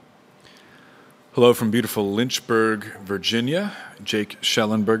Hello from beautiful Lynchburg, Virginia. Jake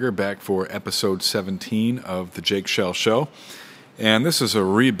Schellenberger back for episode 17 of The Jake Shell Show. And this is a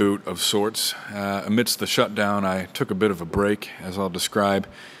reboot of sorts. Amidst the shutdown, I took a bit of a break, as I'll describe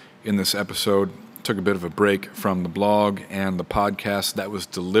in this episode. Took a bit of a break from the blog and the podcast. That was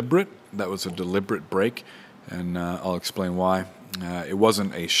deliberate. That was a deliberate break, and I'll explain why. It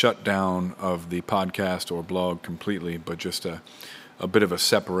wasn't a shutdown of the podcast or blog completely, but just a bit of a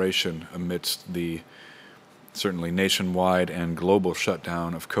separation amidst the certainly nationwide and global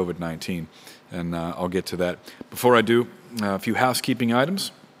shutdown of COVID-19. And I'll get to that. Before I do, a few housekeeping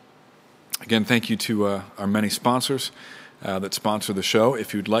items. Again, thank you to our many sponsors that sponsor the show.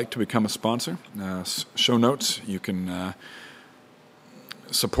 If you'd like to become a sponsor, show notes, you can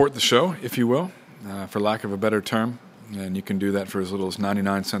support the show, if you will, for lack of a better term. And you can do that for as little as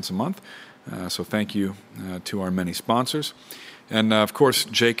 99 cents a month. So thank you to our many sponsors. And, of course,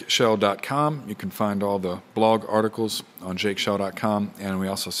 jakeshell.com. You can find all the blog articles on jakeshell.com. And we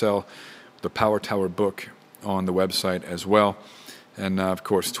also sell the Power Tower book on the website as well. And, of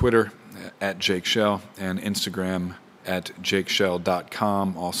course, Twitter at jakeshell and Instagram at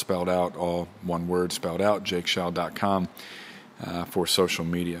jakeshell.com, all spelled out, all one word spelled out, jakeshell.com for social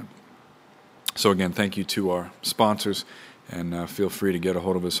media. So, again, thank you to our sponsors. And feel free to get a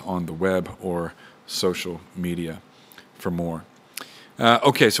hold of us on the web or social media for more.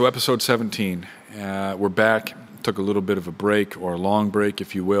 Okay, so episode 17. We're back. Took a little bit of a break, or a long break,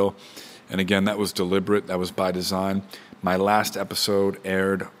 if you will. And again, that was deliberate. That was by design. My last episode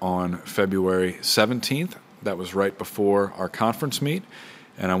aired on February 17th. That was right before our conference meet.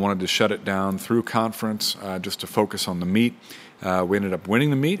 And I wanted to shut it down through conference just to focus on the meet. We ended up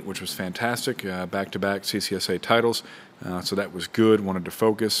winning the meet, which was fantastic. Back-to-back CCSA titles. So that was good. Wanted to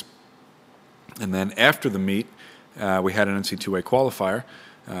focus. And then after the meet, we had an NC2A qualifier,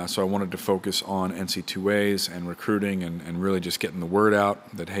 so I wanted to focus on NC2As and recruiting and really just getting the word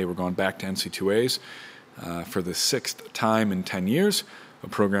out that, hey, we're going back to NC2As for the sixth time in 10 years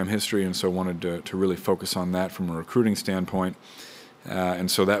of program history, and so I wanted to really focus on that from a recruiting standpoint. And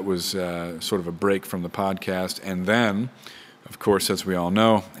so that was sort of a break from the podcast. And then, of course, as we all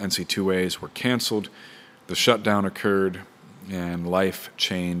know, NC2As were canceled, the shutdown occurred, and life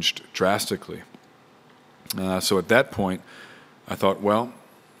changed drastically. So at that point, I thought, well,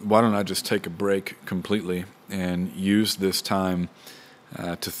 why don't I just take a break completely and use this time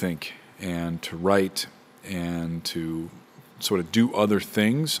to think and to write and to sort of do other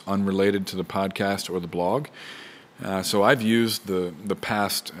things unrelated to the podcast or the blog. So I've used the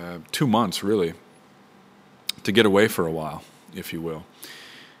past 2 months, really, to get away for a while, if you will.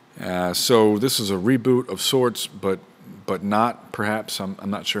 So this is a reboot of sorts, but not perhaps, I'm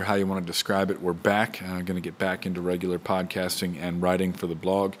not sure how you want to describe it. We're back. I'm going to get back into regular podcasting and writing for the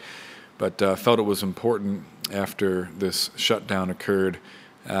blog, but felt it was important after this shutdown occurred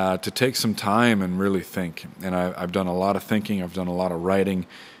to take some time and really think. And I've done a lot of thinking. I've done a lot of writing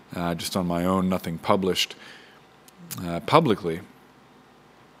just on my own, nothing published publicly,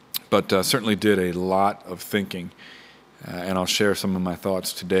 but certainly did a lot of thinking. And I'll share some of my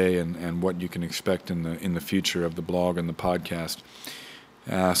thoughts today and what you can expect in the future of the blog and the podcast.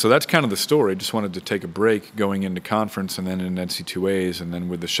 So that's kind of the story. Just wanted to take a break going into conference and then in NC2As, and then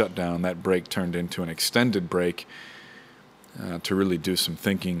with the shutdown, that break turned into an extended break to really do some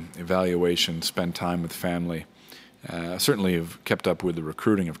thinking, evaluation, spend time with family. Certainly have kept up with the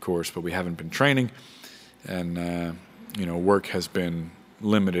recruiting, of course, but we haven't been training, and work has been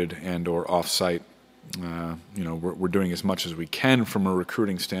limited and or off-site. We're doing as much as we can from a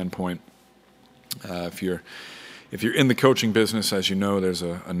recruiting standpoint. If you're in the coaching business, as you know, there's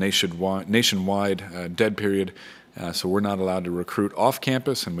a nationwide dead period, so we're not allowed to recruit off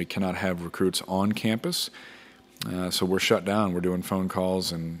campus, and we cannot have recruits on campus. So we're shut down. We're doing phone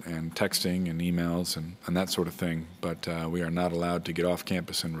calls and texting and emails and that sort of thing, but we are not allowed to get off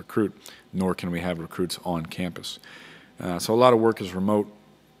campus and recruit, nor can we have recruits on campus. So a lot of work is remote.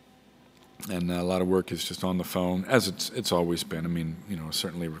 And a lot of work is just on the phone, as it's always been. I mean,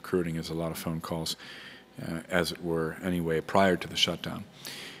 certainly recruiting is a lot of phone calls, as it were, anyway, prior to the shutdown.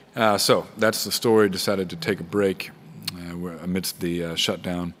 So that's the story. Decided to take a break amidst the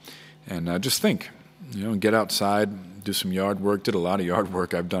shutdown and just think, and get outside, do some yard work. Did a lot of yard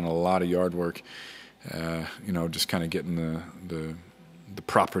work. I've done a lot of yard work, just kind of getting the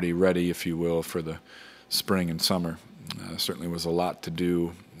property ready, if you will, for the spring and summer. Certainly was a lot to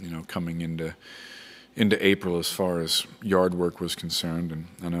do, coming into April as far as yard work was concerned. And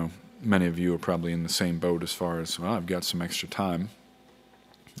I know many of you are probably in the same boat as far as, well, I've got some extra time.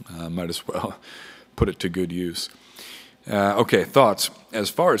 Might as well put it to good use. Okay, thoughts. As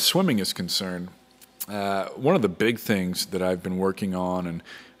far as swimming is concerned, One of the big things that I've been working on,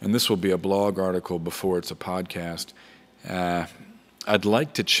 and this will be a blog article before it's a podcast, I'd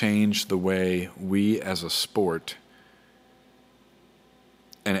like to change the way we as a sport,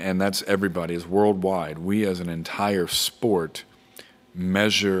 and that's everybody, is worldwide, we as an entire sport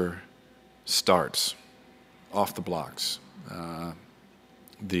measure starts off the blocks.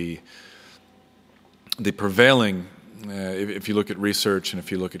 The prevailing, if you look at research and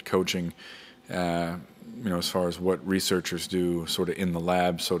if you look at coaching, as far as what researchers do sort of in the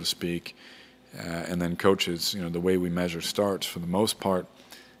lab, so to speak, and then coaches, the way we measure starts for the most part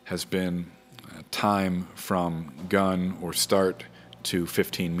has been time from gun or start to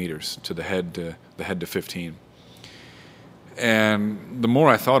 15 meters, to the head to 15. And the more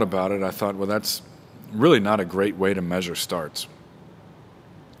I thought about it, I thought, well, that's really not a great way to measure starts.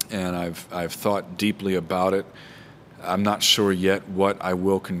 And I've thought deeply about it. I'm not sure yet what I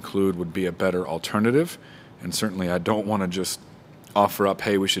will conclude would be a better alternative, and certainly I don't want to just offer up,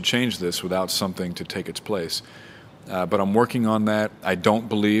 hey, we should change this without something to take its place. But I'm working on that. I don't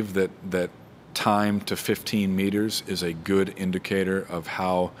believe that time to 15 meters is a good indicator of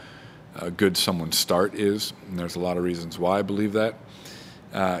how good someone's start is, and there's a lot of reasons why I believe that.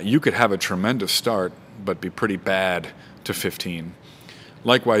 You could have a tremendous start but be pretty bad to 15.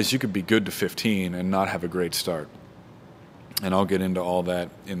 Likewise, you could be good to 15 and not have a great start. And I'll get into all that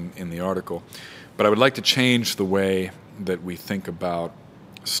in the article. But I would like to change the way that we think about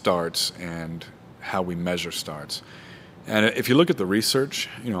starts and how we measure starts. And if you look at the research,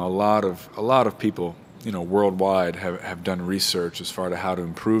 a lot of people, worldwide have done research as far as how to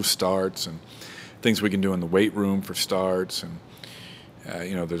improve starts and things we can do in the weight room for starts. And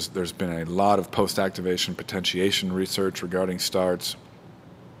there's been a lot of post-activation potentiation research regarding starts.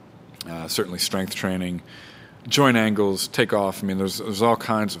 Certainly strength training, joint angles, takeoff. I mean, there's all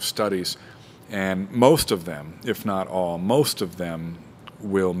kinds of studies, and most of them, if not all, most of them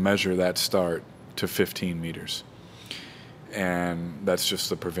will measure that start to 15 meters. And that's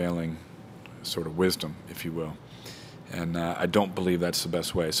just the prevailing sort of wisdom, if you will. And I don't believe that's the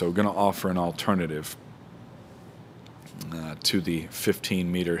best way. So we're going to offer an alternative to the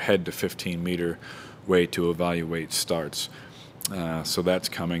 15-meter, head to 15-meter way to evaluate starts. So that's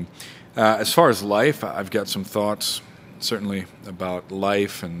coming. As far as life, I've got some thoughts, certainly, about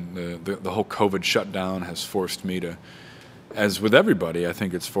life, and the whole COVID shutdown has forced me to, as with everybody, I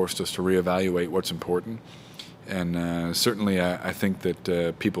think it's forced us to reevaluate what's important. And certainly I think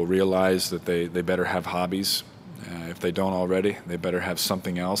that people realize that they better have hobbies. If they don't already, they better have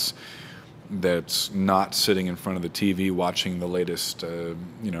something else that's not sitting in front of the TV watching the latest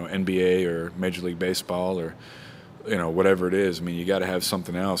NBA or Major League Baseball or whatever it is. I mean, you got to have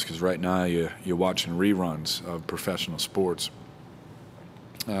something else, because right now you're watching reruns of professional sports.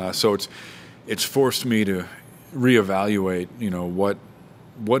 So it's forced me to reevaluate,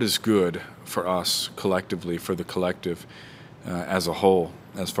 what is good for us collectively, for the collective as a whole,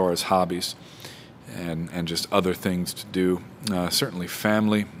 as far as hobbies and just other things to do. Certainly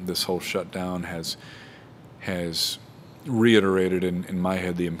family. This whole shutdown has reiterated in my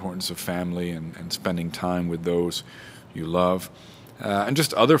head the importance of family and spending time with those you love, and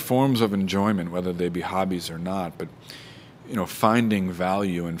just other forms of enjoyment, whether they be hobbies or not. But finding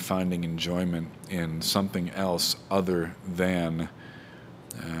value and finding enjoyment in something else other than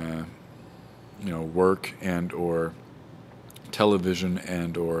work and or television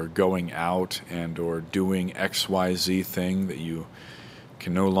and or going out and or doing XYZ thing that you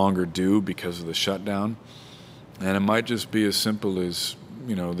can no longer do because of the shutdown. And it might just be as simple as,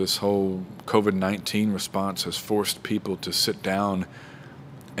 this whole COVID-19 response has forced people to sit down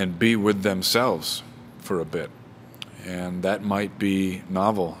and be with themselves for a bit. And that might be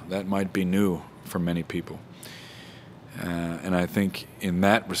novel. That might be new for many people. And I think in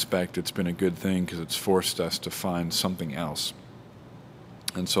that respect, it's been a good thing, because it's forced us to find something else.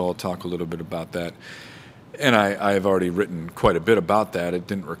 And so I'll talk a little bit about that. And I've already written quite a bit about that. It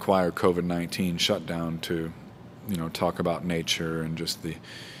didn't require COVID-19 shutdown to talk about nature and just the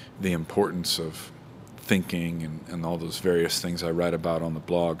importance of thinking and all those various things I write about on the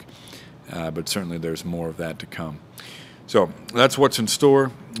blog. But certainly there's more of that to come. So that's what's in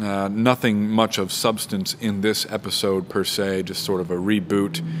store. Nothing much of substance in this episode per se, just sort of a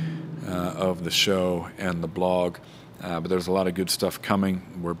reboot of the show and the blog. But there's a lot of good stuff coming.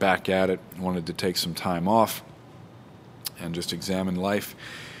 We're back at it. Wanted to take some time off and just examine life,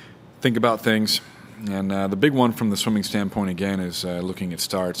 think about things. And the big one from the swimming standpoint, again, is looking at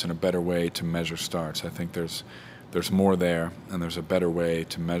starts and a better way to measure starts. I think there's more there, and there's a better way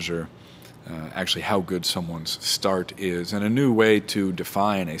to measure actually how good someone's start is, and a new way to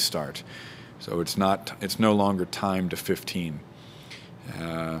define a start. So it's no longer timed to 15.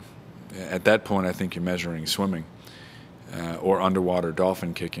 At that point, I think you're measuring swimming or underwater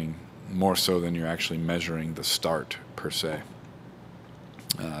dolphin kicking more so than you're actually measuring the start per se.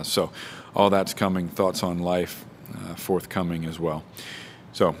 So all that's coming. Thoughts on life forthcoming as well.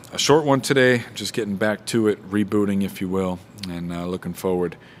 So a short one today, just getting back to it, rebooting, if you will, and looking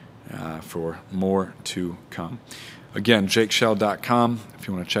forward for more to come. Again, jakeshell.com if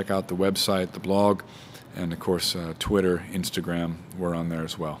you want to check out the website, the blog, and, of course, Twitter, Instagram, we're on there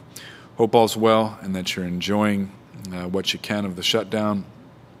as well. Hope all's well and that you're enjoying what you can of the shutdown.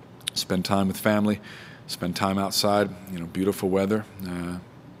 Spend time with family, spend time outside, beautiful weather.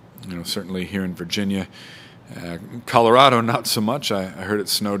 Certainly here in Virginia. Colorado, not so much. I heard it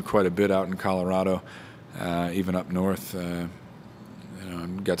snowed quite a bit out in Colorado, even up north.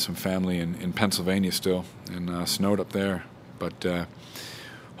 I've got some family in Pennsylvania still, and snowed up there. But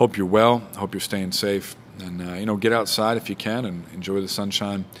hope you're well. Hope you're staying safe, and get outside if you can and enjoy the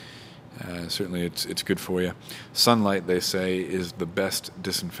sunshine. Certainly, it's good for you. Sunlight, they say, is the best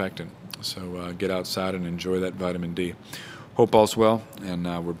disinfectant. So get outside and enjoy that vitamin D. Hope all's well, and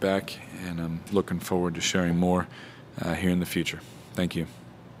we're back, and I'm looking forward to sharing more here in the future. Thank you.